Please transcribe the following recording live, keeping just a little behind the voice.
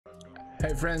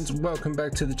Hey friends, welcome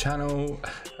back to the channel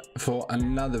for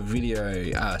another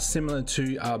video. Similar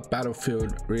to our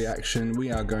Battlefield reaction,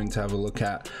 we are going to have a look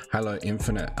at Halo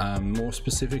Infinite, more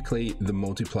specifically the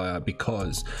multiplayer,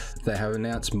 because they have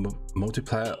announced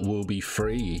multiplayer will be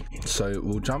free. So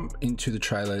we'll jump into the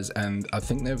trailers, and I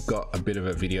think they've got a bit of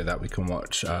a video that we can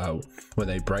watch where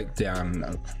they break down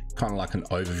kind of like an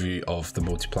overview of the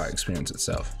multiplayer experience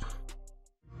itself.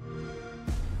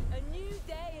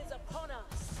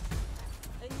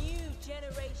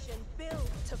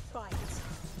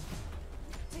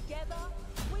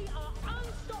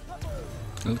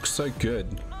 It looks so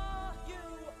good. Are you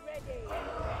ready?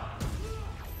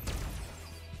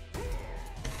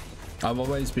 I've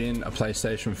always been a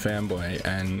PlayStation fanboy,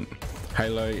 and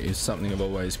Halo is something I've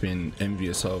always been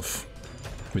envious of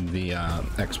with the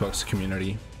Xbox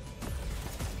community.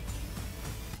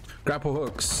 Grapple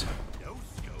hooks.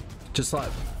 Just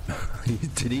like,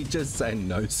 did he just say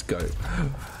no scope?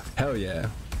 Hell yeah.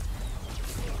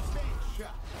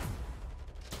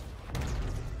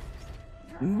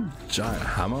 Giant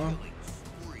hammer,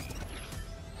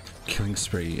 killing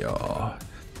spree. Oh,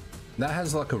 that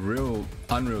has like a real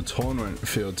Unreal Tournament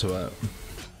feel to it.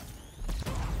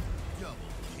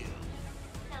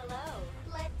 Hello,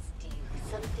 let's do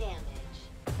some damage.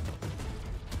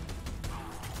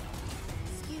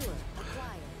 Skewer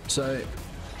acquired. So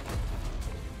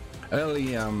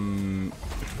early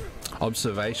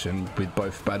observation with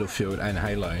both Battlefield and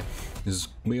Halo is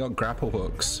we got grapple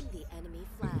hooks.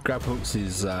 Grapple hooks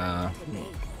is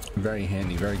very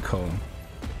handy, very cool.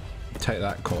 Take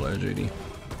that, Call of Duty.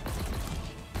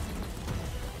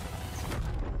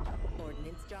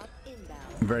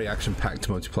 Very action-packed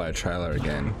multiplayer trailer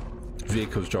again.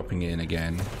 Vehicles dropping in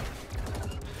again.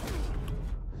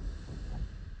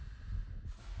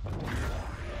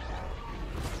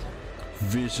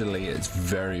 Visually, it's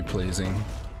very pleasing.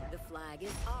 The flag is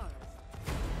ours.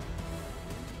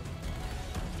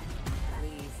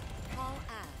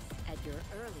 At your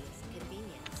earliest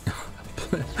convenience.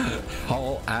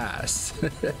 Whole ass.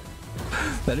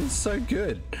 That is so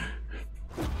good.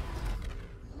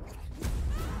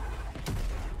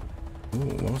 Ooh,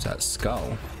 what was that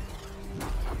skull?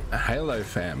 A Halo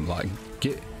fam, like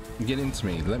get into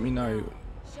me. Let me know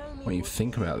what you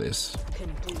think about this.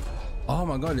 Oh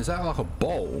my god, is that like a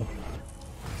bowl?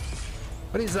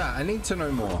 What is that? I need to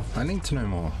know more. I need to know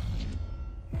more.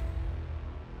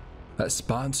 That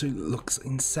Spartan suit looks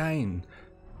insane.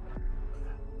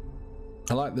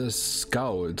 I like the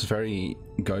skull, it's very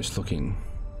ghost looking.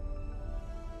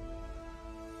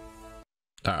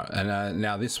 Alright, and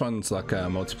now this one's like a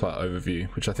multiplayer overview,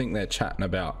 which I think they're chatting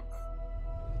about,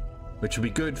 which would be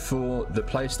good for the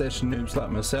PlayStation noobs like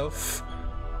myself.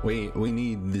 We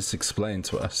need this explained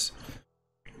to us.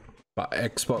 But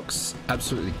Xbox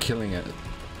absolutely killing it.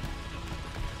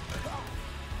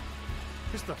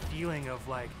 Just the feeling of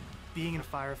like being in a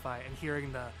firefight and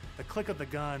hearing the click of the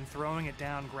gun, throwing it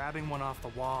down, grabbing one off the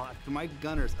wall. My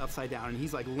gunner's upside down and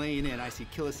he's like laying in. I see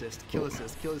kill assist, kill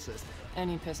assist, kill assist.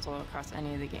 Any pistol across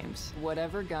any of the games.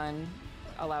 Whatever gun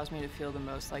allows me to feel the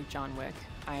most like John Wick,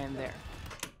 I am there.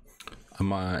 I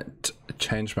might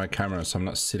change my camera so I'm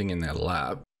not sitting in their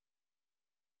lab.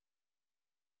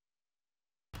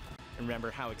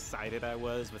 Remember how excited I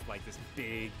was with like this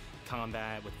big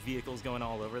combat with vehicles going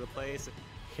all over the place.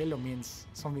 Halo means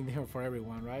something different for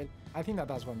everyone, right? I think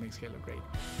that's what makes Halo great.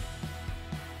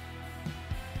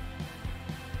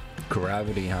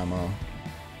 Gravity hammer.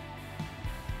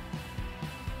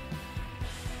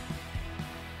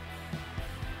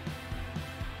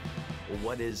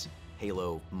 What is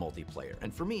Halo multiplayer?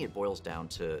 And for me, it boils down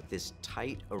to this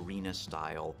tight arena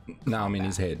style Now I'm in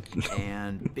his head.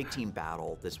 and big team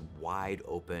battle, this wide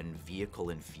open, vehicle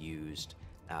infused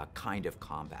kind of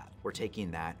combat. We're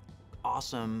taking that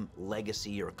awesome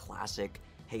legacy or classic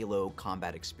Halo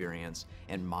combat experience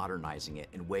and modernizing it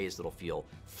in ways that'll feel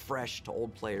fresh to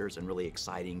old players and really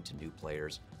exciting to new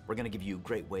players. We're going to give you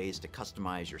great ways to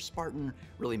customize your Spartan,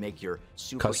 really make your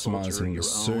super soldier your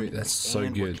suit, own, that's so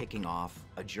and good. We're kicking off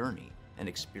a journey, an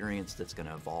experience that's going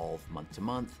to evolve month to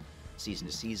month, season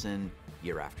to season,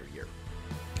 year after year.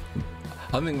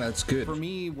 I think that's good. For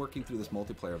me, working through this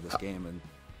multiplayer of this game, and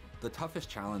the toughest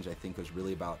challenge I think was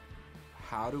really about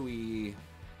how do we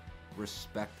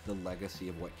respect the legacy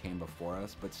of what came before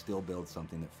us, but still build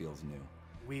something that feels new.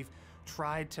 We've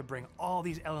tried to bring all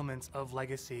these elements of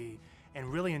legacy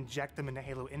and really inject them into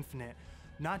Halo Infinite,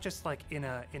 not just like in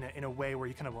a way where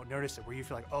you kind of won't notice it, where you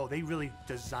feel like, oh, they really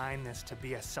designed this to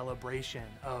be a celebration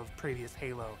of previous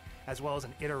Halo, as well as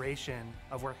an iteration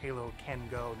of where Halo can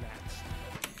go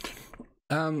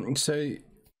next. So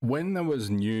when there was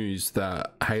news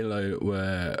that Halo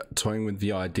were toying with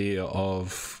the idea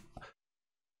of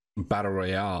Battle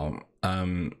Royale,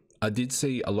 I did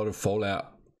see a lot of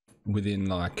fallout within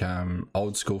like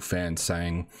old school fans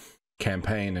saying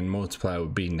campaign and multiplayer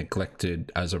would be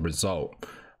neglected as a result.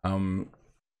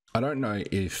 I don't know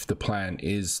if the plan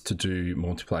is to do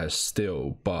multiplayer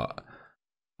still, but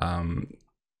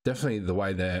definitely the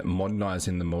way they're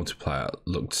modernizing the multiplayer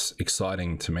looks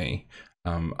exciting to me.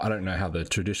 I don't know how the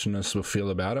traditionalists will feel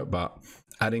about it, but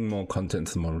adding more content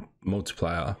to the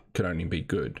multiplayer could only be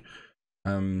good.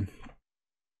 I've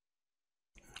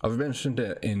mentioned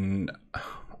it in,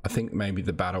 I think maybe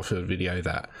the Battlefield video,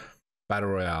 that Battle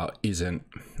Royale isn't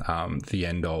the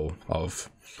end all of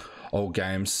all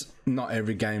games. Not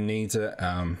every game needs it,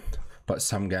 but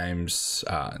some games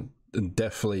are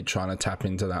definitely trying to tap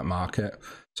into that market.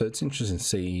 So it's interesting to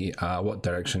see what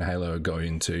direction Halo will go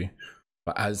into.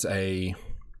 But as a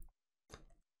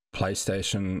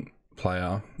PlayStation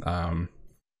player, I'm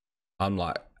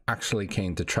like actually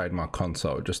keen to trade my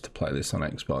console just to play this on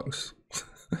Xbox.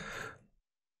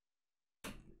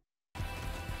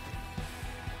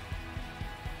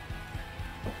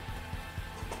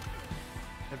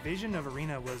 The vision of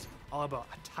Arena was all about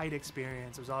a tight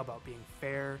experience. It was all about being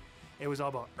fair. It was all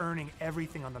about earning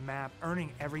everything on the map,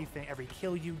 earning everything, every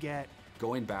kill you get.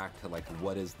 Going back to like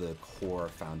what is the core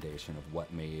foundation of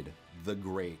what made the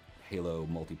great Halo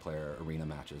multiplayer arena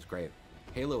matches great.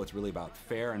 Halo, it's really about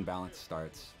fair and balanced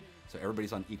starts, so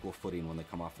everybody's on equal footing when they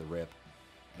come off the rip.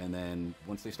 And then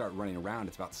once they start running around,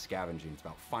 it's about scavenging, it's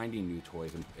about finding new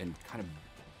toys and kind of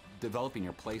developing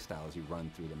your playstyle as you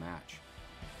run through the match.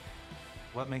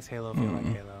 What makes Halo feel like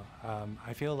Halo?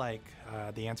 I feel like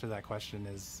the answer to that question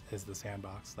is the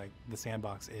sandbox. Like, the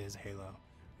sandbox is Halo.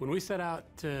 When we set out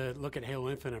to look at Halo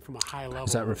Infinite from a high level,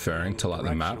 is that referring to like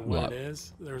the map? What it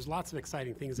is? There's lots of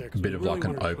exciting things there. A bit of like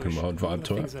an open world vibe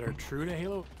to it. Things that are true to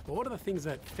Halo, but what are the things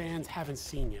that fans haven't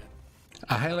seen yet?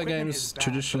 Are Halo games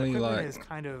traditionally like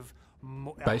kind of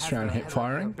based around hip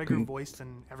firing? Bigger voice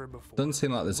than ever before. Doesn't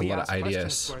seem like there's a lot of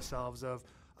ADS. To ourselves of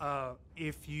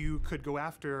if you could go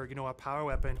after a power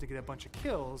weapon to get a bunch of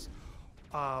kills,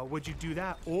 would you do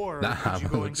that, or would you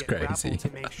go and get grappled to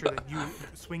make sure that you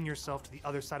swing yourself to the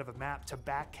other side of a map to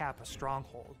back cap a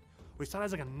stronghold? We saw it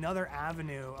as like another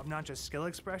avenue of not just skill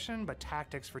expression, but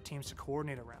tactics for teams to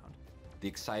coordinate around. The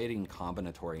exciting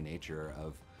combinatory nature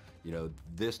of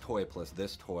this toy plus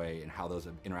this toy and how those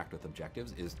interact with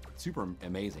objectives is super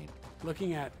amazing.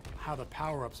 Looking at how the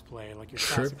power-ups play, like your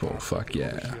triple, fuck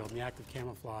yeah, shield and the active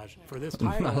camouflage for this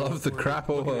title. I love the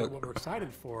grapple hook. What we're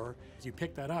excited for is you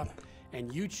pick that up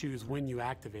and you choose when you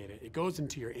activate it. It goes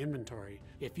into your inventory.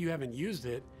 If you haven't used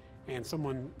it and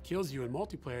someone kills you in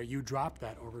multiplayer, you drop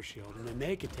that overshield and then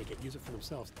they can take it, use it for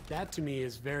themselves. That to me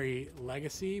is very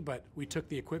legacy, but we took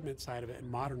the equipment side of it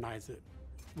and modernized it.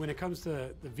 When it comes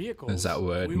to the vehicles, is that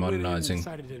word, we modernizing?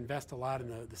 Decided to invest a lot in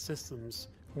the systems.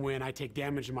 When I take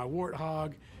damage in my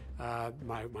Warthog,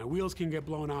 my wheels can get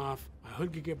blown off, my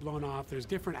hood can get blown off. There's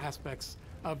different aspects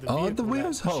of the vehicle the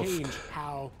wheels that change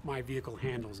how my vehicle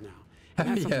handles now.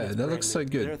 Yeah, that looks so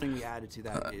good. The other thing we added to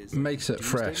that is makes it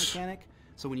fresh. Mechanic.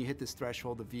 So when you hit this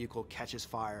threshold, the vehicle catches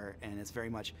fire, and it's very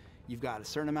much you've got a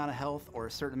certain amount of health or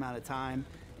a certain amount of time,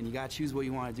 and you got to choose what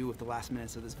you want to do with the last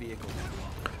minutes of this vehicle.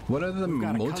 What are the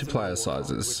multiplayer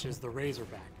sizes? Which is the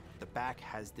Razorback. The back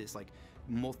has this like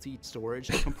multi-storage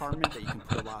compartment that you can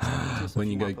put a lot of stuff into. So when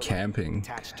you go camping,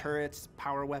 attached turrets,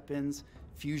 power weapons,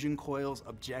 fusion coils,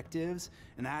 objectives,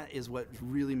 and that is what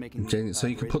really making. So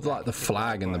you can put like the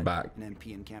flag in the back, an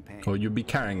MP in campaign. Or you'd be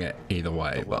carrying it either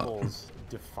way. The levels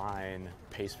define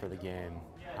pace for the game,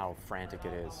 how frantic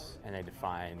it is, and they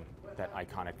define that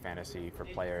iconic fantasy for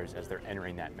players as they're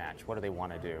entering that match. What do they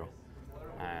want to do?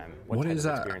 What is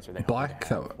that black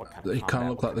that it kind of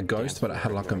looked like the Ghost, but it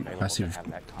had like a massive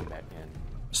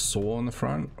saw on the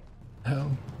front?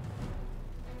 Hell.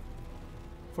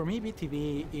 For me,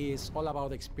 BTV is all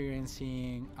about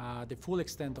experiencing the full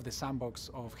extent of the sandbox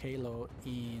of Halo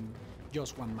in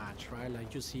just one match, right?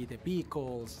 Like you see the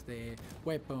vehicles, the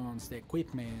weapons, the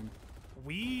equipment.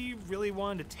 We really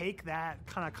wanted to take that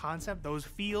kind of concept, those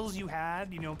feels you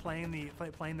had, playing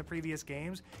the previous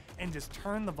games, and just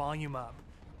turn the volume up.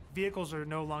 Vehicles are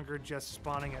no longer just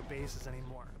spawning at bases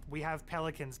anymore. We have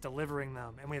Pelicans delivering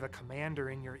them, and we have a commander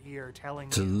in your ear telling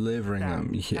you that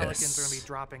Pelicans are going to be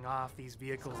dropping off these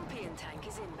vehicles. Tank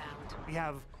is inbound. We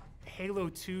have Halo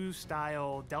 2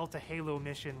 style Delta Halo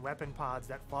mission weapon pods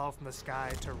that fall from the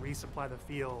sky to resupply the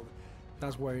field.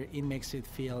 That's where it makes it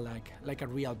feel like a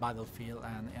real battlefield,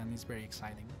 and it's very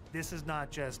exciting. This is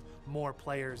not just more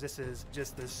players, this is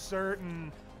just this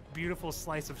certain beautiful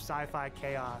slice of sci-fi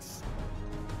chaos.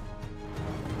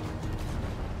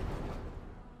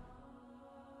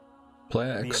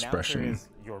 Player The expression. announcer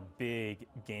is your big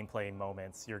gameplay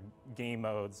moments, your game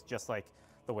modes, just like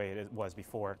the way it was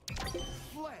before.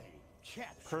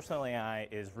 Personal AI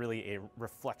is really a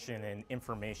reflection and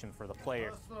information for the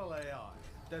player. Personal AI.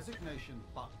 Designation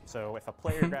button. So if a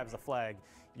player grabs a flag,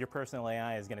 your personal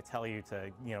AI is going to tell you to,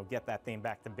 get that thing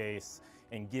back to base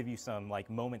and give you some like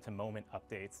moment-to-moment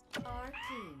updates. Our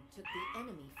team took the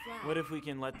enemy flag. What if we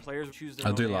can let players choose their I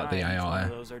own do like the Each one AI, of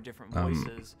those are different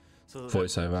voices, so that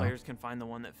voiceover. players can find the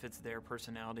one that fits their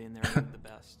personality and their the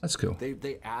best. That's cool.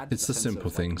 They add. It's the a sense simple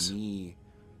of, like, things. me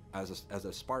as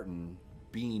a Spartan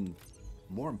being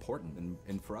more important,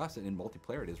 and for us in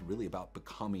multiplayer, it is really about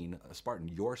becoming a Spartan.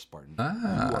 Your Spartan. You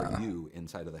are you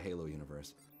inside of the Halo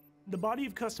universe. The body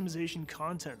of customization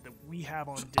content that we have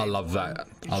on I love that.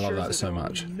 I love that so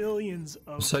much. Millions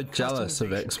of I'm so jealous of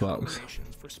customization Xbox.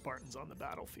 combinations for Spartans on the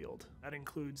battlefield. That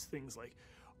includes things like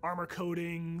armor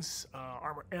coatings,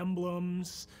 armor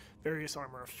emblems, various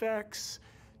armor effects,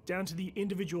 down to the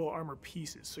individual armor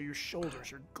pieces. So your shoulders,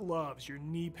 your gloves, your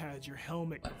knee pads, your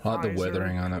helmet, your I like the visor,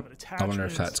 weathering on it. helmet I wonder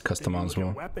if that's attachments. Then you look at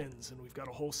customizable. weapons, and we've got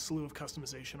a whole slew of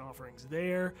customization offerings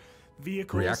there.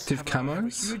 Vehicles Reactive have a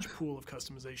camos? huge pool of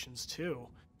customizations too.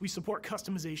 We support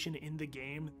customization in the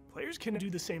game. Players can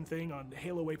do the same thing on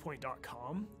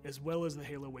HaloWaypoint.com as well as the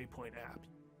Halo Waypoint app.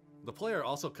 The player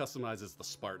also customizes the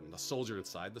Spartan, the soldier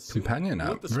inside the suit. Companion We app,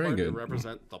 want the very Spartan good. to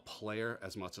represent the player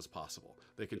as much as possible.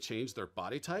 They can change their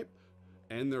body type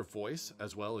and their voice,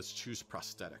 as well as choose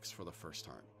prosthetics for the first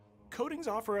time. Coatings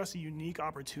offer us a unique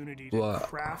opportunity to What?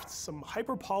 craft some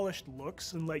hyper-polished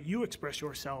looks and let you express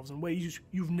yourselves in ways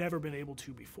you've never been able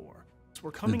to before. So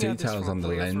we're coming at this details from on a the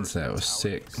player-first lens there was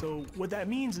mentality. sick. So what that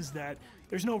means is that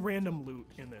there's no random loot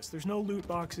in this. There's no loot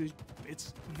boxes.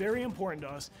 It's very important to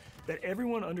us that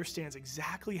everyone understands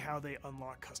exactly how they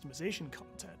unlock customization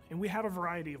content, and we have a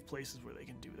variety of places where they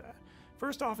can do that.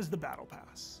 First off is the Battle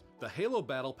Pass. The Halo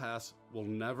Battle Pass will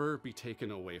never be taken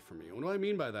away from you. And what I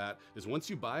mean by that is once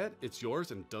you buy it, it's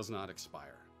yours and does not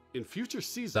expire. In future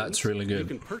seasons, That's really you good.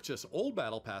 can purchase old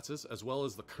Battle Passes as well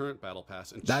as the current Battle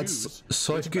Pass and That's choose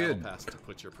so which good. Battle Pass to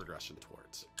put your progression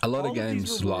towards. A lot All of these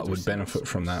games like rewards are would benefit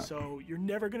from that. So you're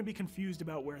never going to be confused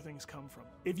about where things come from.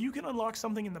 If you can unlock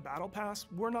something in the Battle Pass,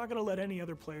 we're not going to let any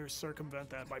other players circumvent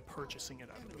that by purchasing it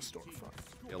out of the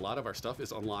storefront. A lot of our stuff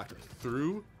is unlocked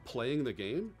through playing the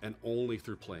game and only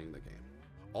through playing the game.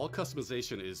 All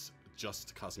customization is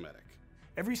just cosmetic.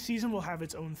 Every season will have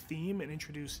its own theme and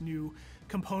introduce new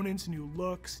components, new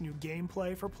looks, new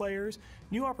gameplay for players,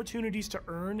 new opportunities to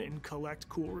earn and collect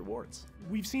cool rewards.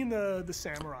 We've seen the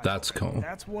Samurai. That's already. cool.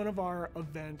 That's one of our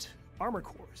event armor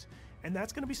cores, and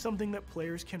that's going to be something that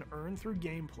players can earn through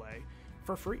gameplay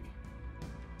for free.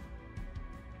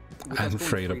 With us And going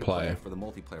free to play. for the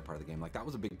multiplayer part of the game. Like that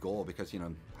was a big goal because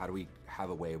how do we have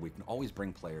a way we can always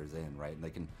bring players in, right? And they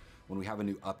can, when we have a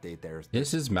new update,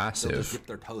 This is they'll massive. just dip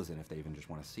their toes in if they even just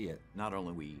want to see it. Not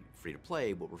only are we free to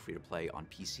play, but we're free to play on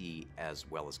PC as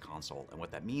well as console. And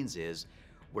what that means is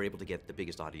we're able to get the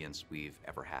biggest audience we've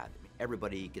ever had.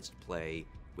 Everybody gets to play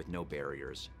with no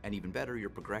barriers. And even better, your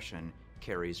progression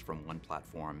carries from one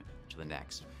platform to the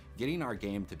next. Getting our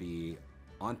game to be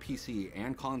on PC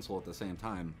and console at the same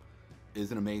time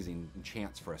is an amazing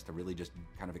chance for us to really just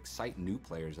kind of excite new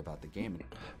players about the game.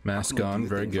 Mask How can we on, do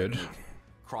very things like good. make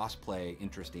cross-play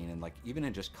interesting, and like even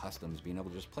in just customs, being able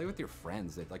to just play with your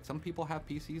friends. That like some people have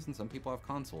PCs and some people have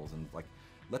consoles, and like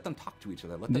let them talk to each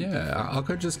other. Let them Yeah, I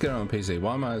could just get it on PC.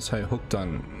 Why am I so hooked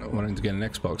on wanting to get an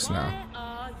Xbox now?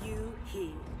 Are you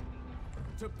here?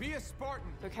 To be a Spartan.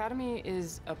 The Academy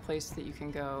is a place that you can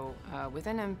go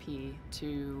within MP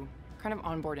to kind of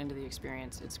onboard into the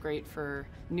experience. It's great for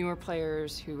newer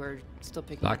players who are still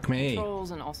picking Like up the me. controls,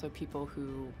 and also people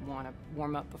who want to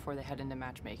warm up before they head into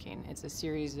matchmaking. It's a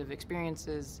series of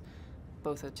experiences,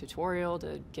 both a tutorial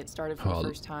to get started for Well, the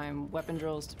first time, weapon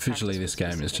drills to visually practice this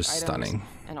with game is specific just items, stunning.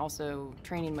 and also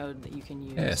training mode that you can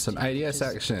use. Yeah, some to ADS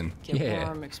just action. Get Yeah.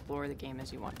 warm, explore the game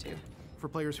as you want to. For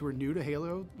players who are new to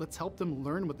Halo, let's help them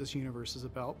learn what this universe is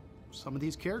about. Some of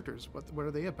these characters, what are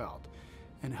they about?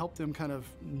 And help them kind of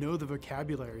know the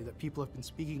vocabulary that people have been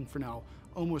speaking for now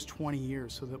almost 20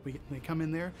 years, so that when they come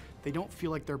in there, they don't feel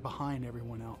like they're behind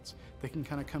everyone else. They can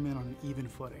kind of come in on an even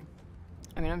footing.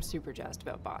 I mean, I'm super jazzed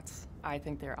about bots. I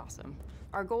think they're awesome.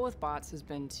 Our goal with bots has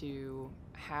been to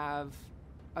have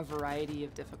a variety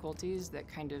of difficulties that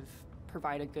kind of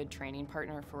provide a good training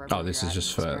partner for Oh, this is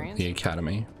just for the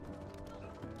Academy.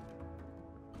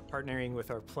 Partnering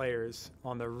with our players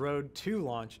on the road to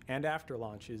launch and after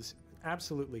launch is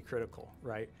absolutely critical,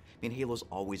 right? I mean, Halo's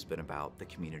always been about the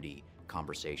community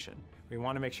conversation. We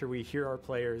want to make sure we hear our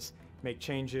players make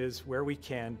changes where we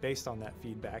can based on that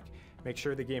feedback, make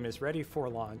sure the game is ready for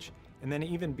launch, and then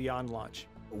even beyond launch.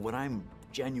 What I'm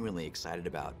genuinely excited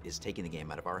about is taking the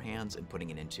game out of our hands and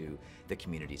putting it into the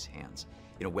community's hands.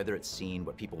 You know, whether it's seeing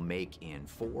what people make in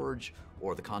Forge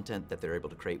or the content that they're able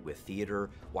to create with theater,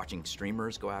 watching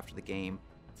streamers go after the game.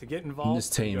 To get involved, this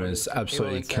team is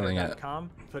absolutely killing it.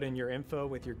 Put in your info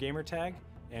with your gamer tag,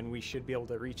 and we should be able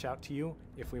to reach out to you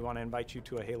if we want to invite you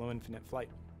to a Halo Infinite flight.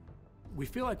 We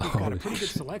feel like we've got a pretty good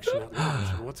selection at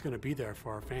launch of what's going to be there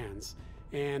for our fans.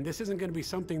 And this isn't going to be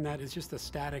something that is just a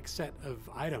static set of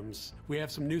items. We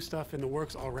have some new stuff in the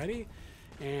works already,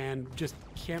 and just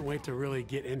can't wait to really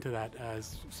get into that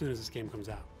as soon as this game comes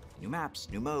out. New maps,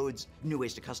 new modes, new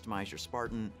ways to customize your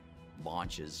Spartan.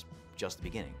 Launch is just the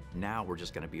beginning. Now we're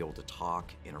just going to be able to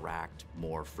talk, interact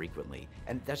more frequently,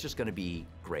 and that's just going to be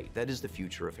great. That is the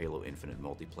future of Halo Infinite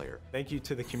multiplayer. Thank you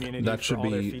to the community. That should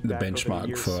be the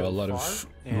benchmark for a lot of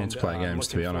multiplayer games,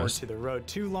 to be honest. To the Road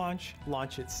to launch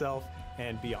itself,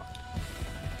 and beyond.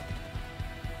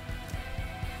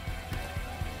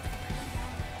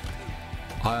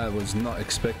 I was not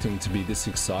expecting to be this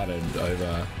excited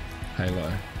over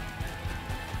Halo.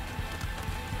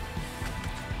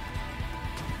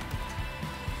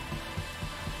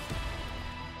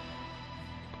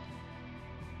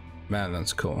 Man,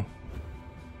 that's cool.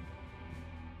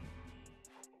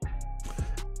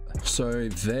 So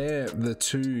they're the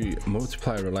two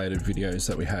multiplayer related videos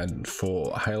that we had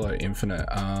for Halo Infinite.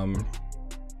 I'm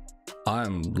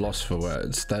lost for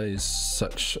words. That is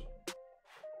such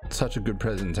a good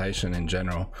presentation in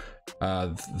general.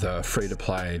 The free to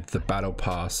play, the battle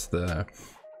pass, the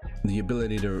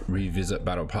ability to revisit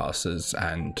battle passes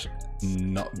and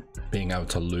not being able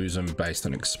to lose them based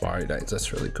on expiry dates.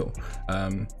 That's really cool.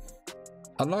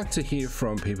 I'd like to hear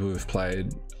from people who've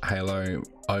played Halo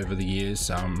over the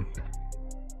years,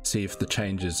 see if the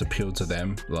changes appeal to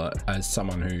them. Like, as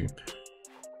someone who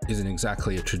isn't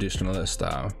exactly a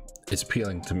traditionalist, it's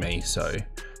appealing to me. So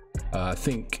I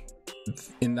think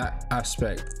in that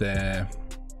aspect, their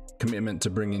commitment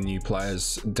to bringing new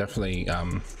players definitely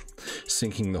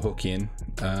sinking the hook in.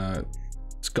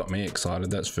 It's got me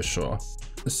excited, that's for sure.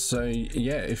 So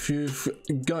yeah, if you've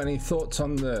got any thoughts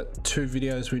on the two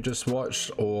videos we just watched,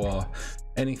 or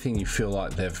anything you feel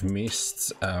like they've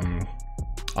missed,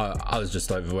 I was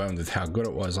just overwhelmed with how good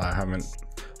it was. I haven't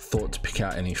thought to pick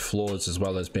out any flaws, as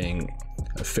well as being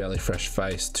a fairly fresh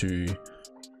face to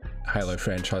Halo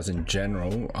franchise in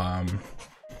general. I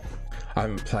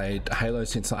haven't played Halo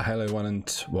since like Halo 1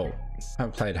 and I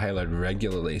haven't played Halo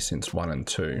regularly since 1 and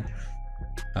 2.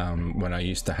 When I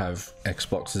used to have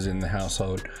Xboxes in the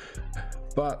household.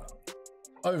 But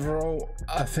overall,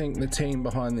 I think the team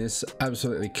behind this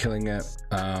absolutely killing it.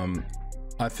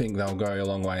 I think they'll go a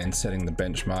long way in setting the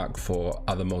benchmark for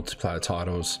other multiplayer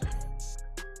titles.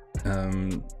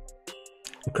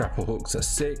 Grapple hooks are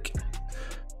sick.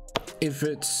 If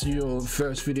it's your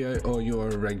first video or you're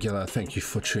a regular, thank you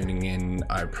for tuning in.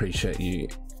 I appreciate you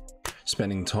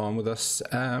spending time with us.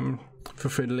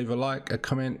 Feel free to leave a like, a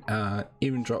comment,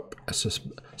 even drop a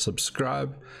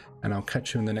subscribe, and I'll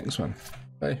catch you in the next one.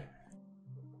 Bye.